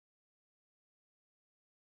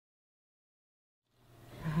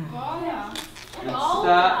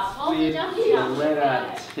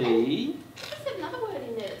T. There's another word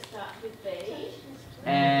in there that starts with B.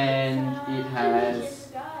 And it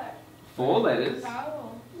has 4 letters.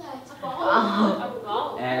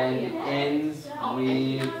 And ends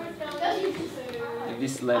with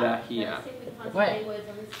this letter here. Wait.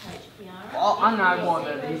 Oh, I know what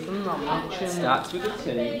it is. I'm not mentioning. Starts with a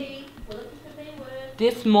T.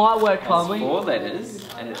 This my word, Has Chloe. 4 letters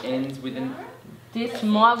and it ends with an. This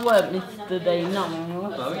my word, Mr. D. No, no.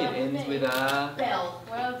 Chloe, it ends with a. Bell.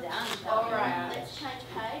 Well done. Alright, let's change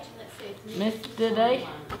page and let's see if Mr. D.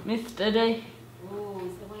 Mr. D. Ooh,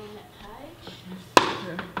 is the one on that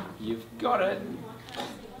page? You've got it.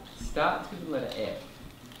 Starts with the letter F.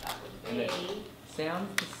 And it sounds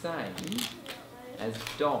the same as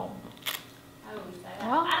Dom.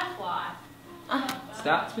 What? Butterfly.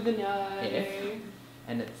 Starts with an F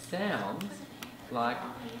and it sounds like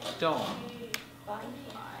Dom.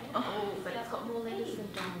 Oh, but it's got more letters than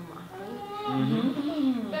Dom, I think.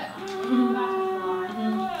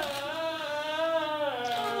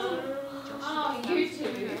 Oh, you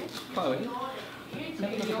two. Chloe,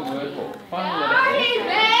 have a look at the word book. Find the letter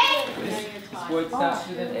F. This word starts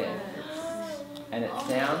with an F and it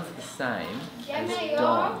sounds the same as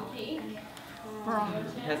Dom. It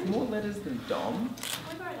has more letters than Dom.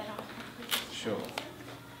 Sure.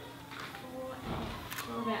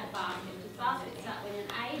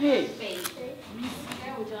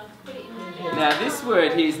 Now this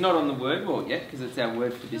word here is not on the word board yet because it's our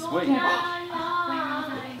word for this week.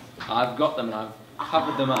 I've got them and I've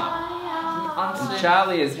covered them up. And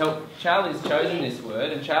Charlie's chosen this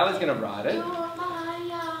word and Charlie's going to write it.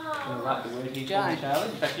 Going to write the word here for me, Charlie.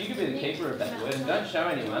 In fact, you could be the keeper of that word and don't show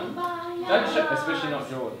anyone. Don't show, especially not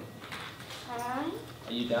Jordan.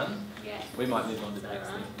 Are you done? Yes. We might move on to the next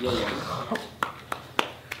thing. Yeah.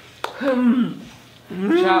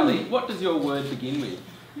 Charlie, what does your word begin with?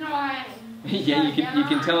 Yeah, you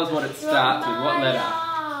can tell us what it starts with. What letter?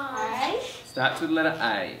 Starts with letter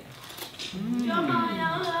A.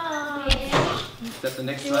 Is that the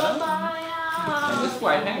next letter? No, just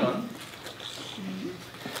wait, hang on.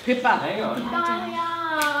 Pippa. Hang on.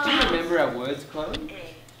 Do you remember our words, Chloe?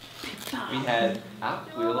 We had up,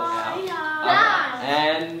 wheel, out, up,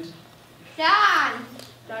 and... Done.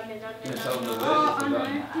 I'm going to tell them the word if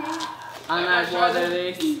forgotten. I know what it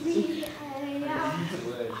is.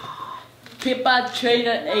 Pippa,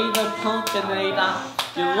 cheater, evil, pumpkin eater.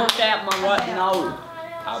 You look out my right nose.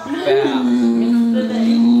 About. Mr. D,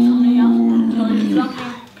 coming up and tell you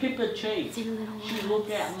something. Pippa cheat. She look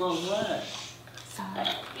out my word.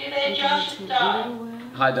 You there, Josh?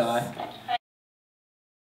 Hi, Di.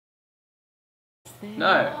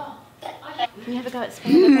 No. Can you have a go at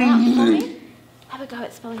spelling about for me? Have a go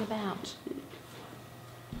at spelling about.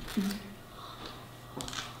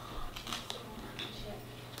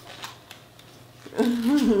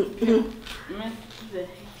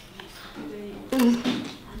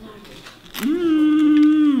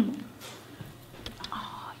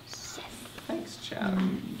 Thanks, Charlie.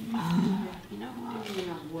 You know what?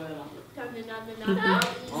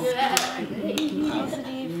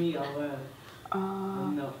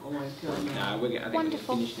 No, I think we're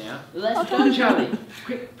finished now. Let's go, Charlie.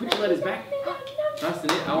 Quick, put your letters back. Nice,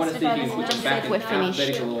 isn't it? I want to see if you can put them back in We're finished.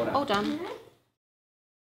 alphabetical order. All done.